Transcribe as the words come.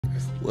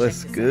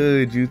What's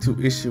good,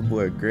 YouTube? It's your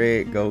boy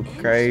Greg. Go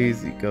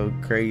crazy, go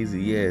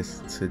crazy.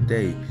 Yes,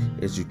 today,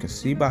 as you can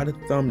see by the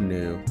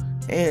thumbnail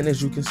and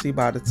as you can see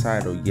by the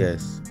title,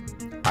 yes,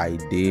 I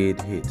did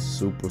hit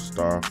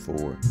Superstar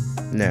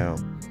 4. Now,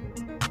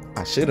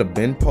 I should have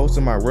been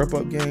posting my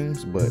rep-up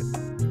games, but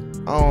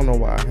I don't know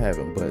why I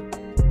haven't. But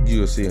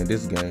you'll see in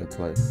this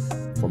gameplay,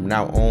 from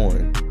now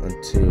on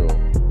until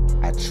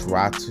I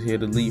try to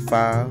hit Elite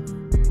 5,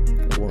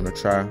 I'm going to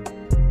try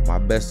my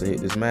best to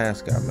hit this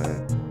mascot,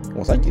 man.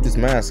 Once I get this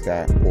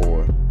mascot,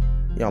 or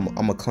I'm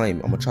gonna claim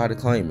it. I'm gonna try to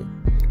claim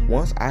it.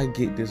 Once I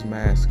get this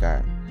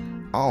mascot,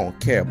 I don't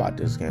care about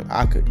this game.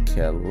 I could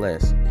care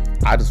less.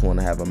 I just want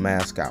to have a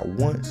mascot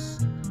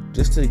once,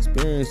 just to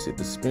experience it,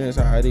 to experience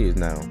how it is.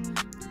 Now,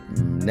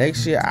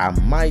 next year I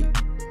might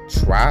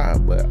try,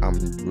 but I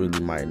really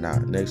might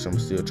not. Next year I'm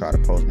still try to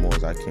post more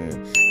as I can.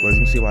 But as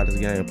you can see by this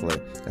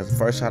gameplay, that's the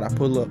first shot I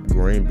pull up,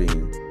 green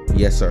bean.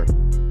 Yes, sir.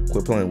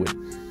 Quit playing with it.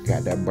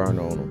 Got that burn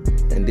on him.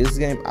 In this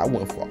game, I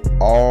went for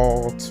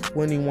all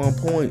 21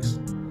 points.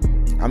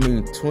 I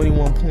mean,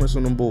 21 points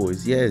on them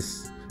boys.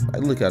 Yes.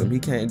 Like, look at him. He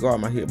can't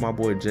guard my hit. My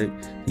boy Jake,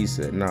 he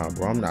said, nah,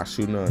 bro, I'm not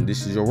shooting none.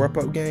 This is your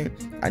rep-up game.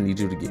 I need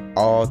you to get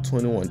all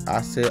 21.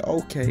 I said,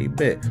 okay,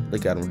 bet.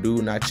 Look at him,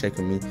 dude, not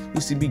checking me.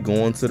 You see me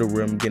going to the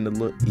rim, getting a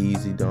little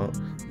easy dunk.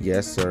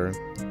 Yes, sir.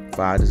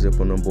 5 to zip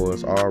on them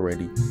boys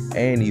already.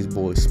 And these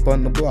boys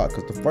spun the block,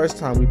 because the first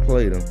time we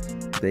played them,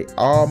 they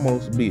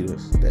almost beat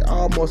us. They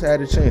almost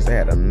had a chance. They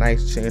had a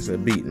nice chance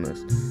of beating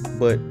us.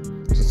 But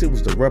since it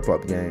was the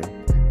rep-up game,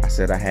 I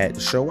said I had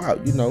to show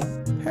out, you know.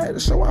 Had to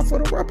show out for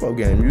the rep-up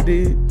game. You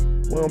did?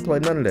 We don't play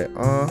none of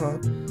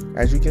that.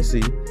 As you can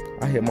see,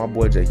 I hit my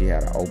boy Jake. He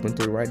had an open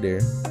 3 right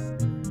there.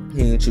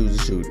 He didn't choose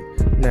to shoot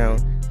it. Now,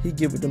 he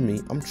give it to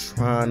me. I'm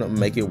trying to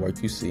make it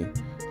work, you see.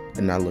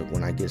 And now look,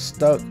 when I get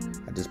stuck,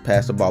 I just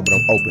pass the ball, but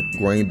I'm open.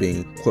 Green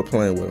bean. Quit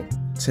playing with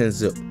him. 10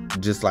 zip.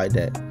 Just like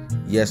that.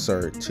 Yes,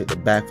 sir. Took the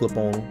backflip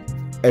on him.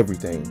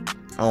 Everything.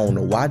 I don't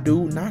know why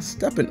dude not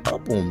stepping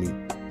up on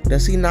me.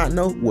 Does he not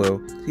know?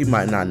 Well, he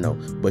might not know,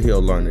 but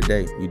he'll learn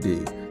today. You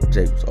did.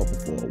 Jake was open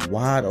for a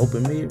wide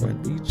open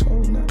mid-range, but he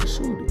chose not to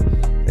shoot it.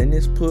 And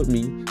this put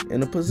me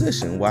in a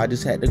position where I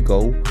just had to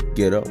go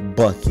get a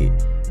bucket.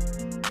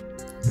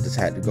 I just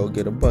had to go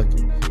get a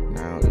bucket.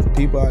 Now, if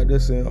people out there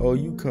saying, oh,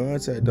 you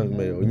contact dunk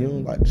mail, you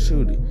don't like to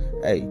shoot it.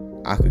 Hey,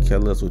 I could care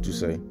less what you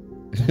say.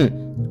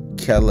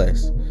 Care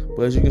less.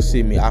 But as you can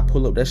see me, I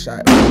pull up that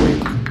shot already.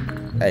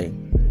 Hey,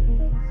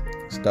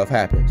 stuff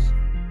happens.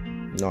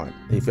 No,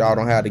 if y'all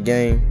don't have the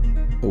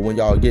game, but when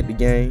y'all get the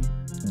game,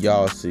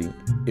 y'all see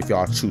if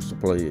y'all choose to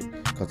play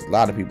it. Because a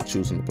lot of people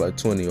choosing to play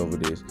 20 over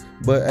this.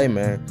 But hey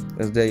man,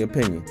 that's their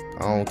opinion.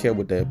 I don't care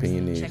what their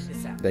opinion is.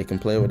 They can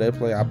play what they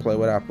play, I play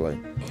what I play.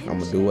 I'm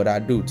gonna do what I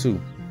do too.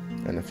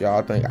 And if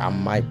y'all think I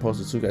might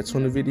post a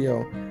 2K20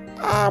 video,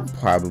 I'm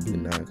probably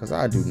not, because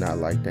I do not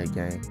like that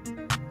game.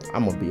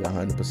 I'm gonna be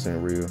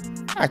 100% real.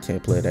 I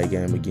can't play that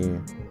game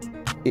again.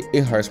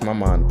 It hurts my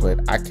mind to play it.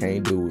 I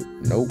can't do it.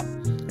 Nope.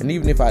 And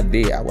even if I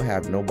did, I would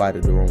have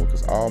nobody to room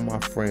because all my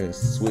friends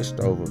switched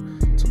over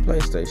to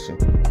PlayStation.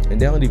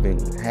 And they don't even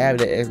have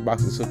their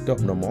Xboxes hooked up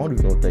no more. I don't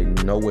even know if they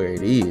know where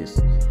it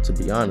is, to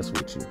be honest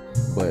with you.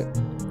 But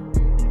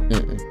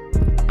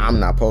I'm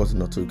not posting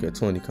no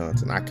 2K20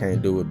 content. I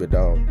can't do it, but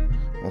dog.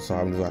 I'm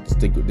sorry, I'm just going to have to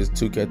stick with this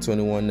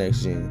 2K21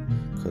 next gen.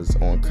 Because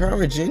on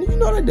current gen, you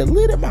know they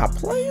deleted my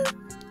player?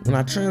 When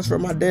I transfer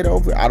my data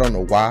over, I don't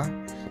know why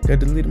they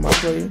deleted my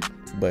player.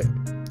 But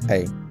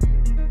hey,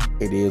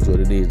 it is what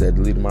it is. They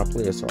deleted my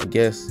player, so I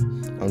guess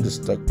I'm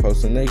just stuck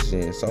posting next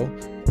gen. So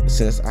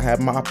since I have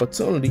my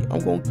opportunity, I'm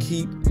gonna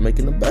keep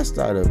making the best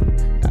out of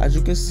it. As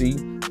you can see,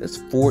 it's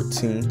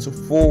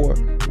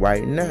 14-4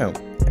 right now,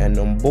 and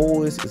them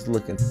boys is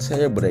looking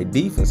terrible. Their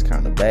defense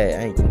kind of bad.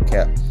 I ain't gonna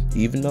cap.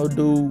 Even though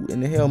dude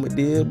in the helmet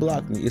did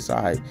block me, it's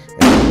alright.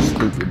 And it's a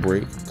stupid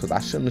break because I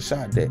shouldn't have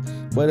shot that.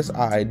 But it's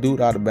alright. Dude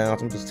out of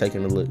bounds. I'm just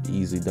taking a little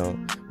easy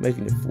dunk,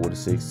 making it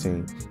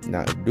 4-16.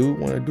 Now, if dude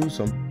want to do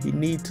something, he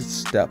need to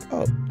step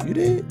up. You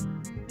did?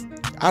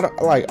 I don't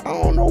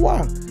know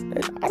why.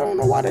 I don't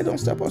know why they don't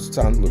step up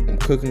sometimes. Look, I'm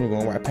cooking. We're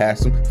going right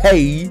past them.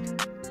 Hey,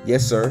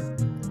 yes sir.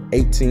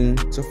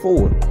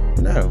 18-4.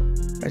 Now,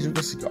 as you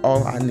can see,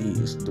 all I need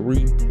is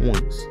 3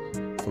 points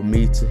for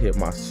me to hit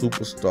my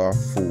Superstar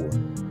 4.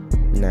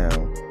 Now,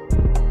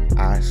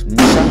 I shot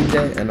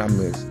that and I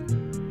missed.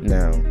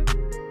 Now,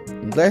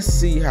 let's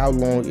see how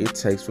long it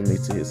takes for me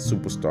to hit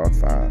Superstar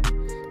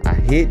 5. I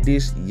hit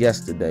this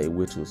yesterday,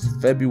 which was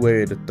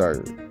February the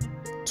 3rd,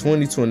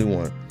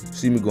 2021.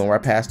 See me going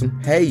right past them.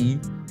 Hey,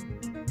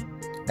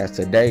 as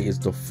today is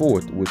the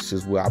 4th, which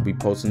is where I'll be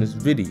posting this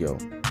video.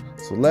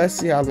 So let's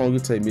see how long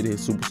it take me to hit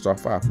Superstar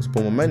 5. Because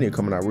Puma Mania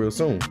coming out real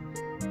soon.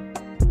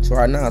 So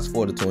right now it's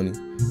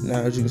 4-20. Now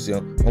as you can see,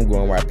 I'm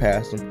going right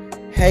past them.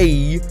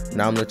 Hey,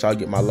 now I'm gonna let y'all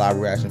get my live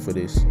reaction for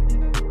this.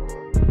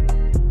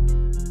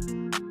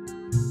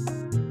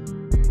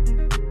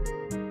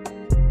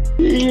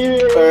 Yeah!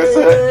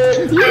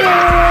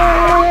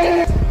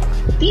 Yeah!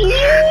 Yeah!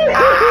 Yeah!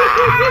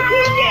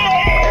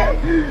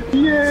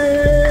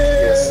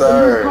 Yes,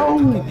 sir.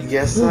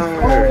 Yes, sir.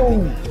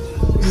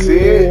 Oh, See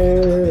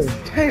it?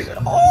 That's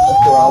what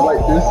I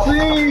like to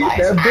see.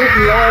 That big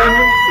long,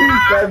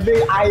 that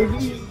big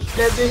Ivy,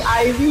 that big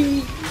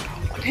Ivy.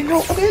 They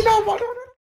know.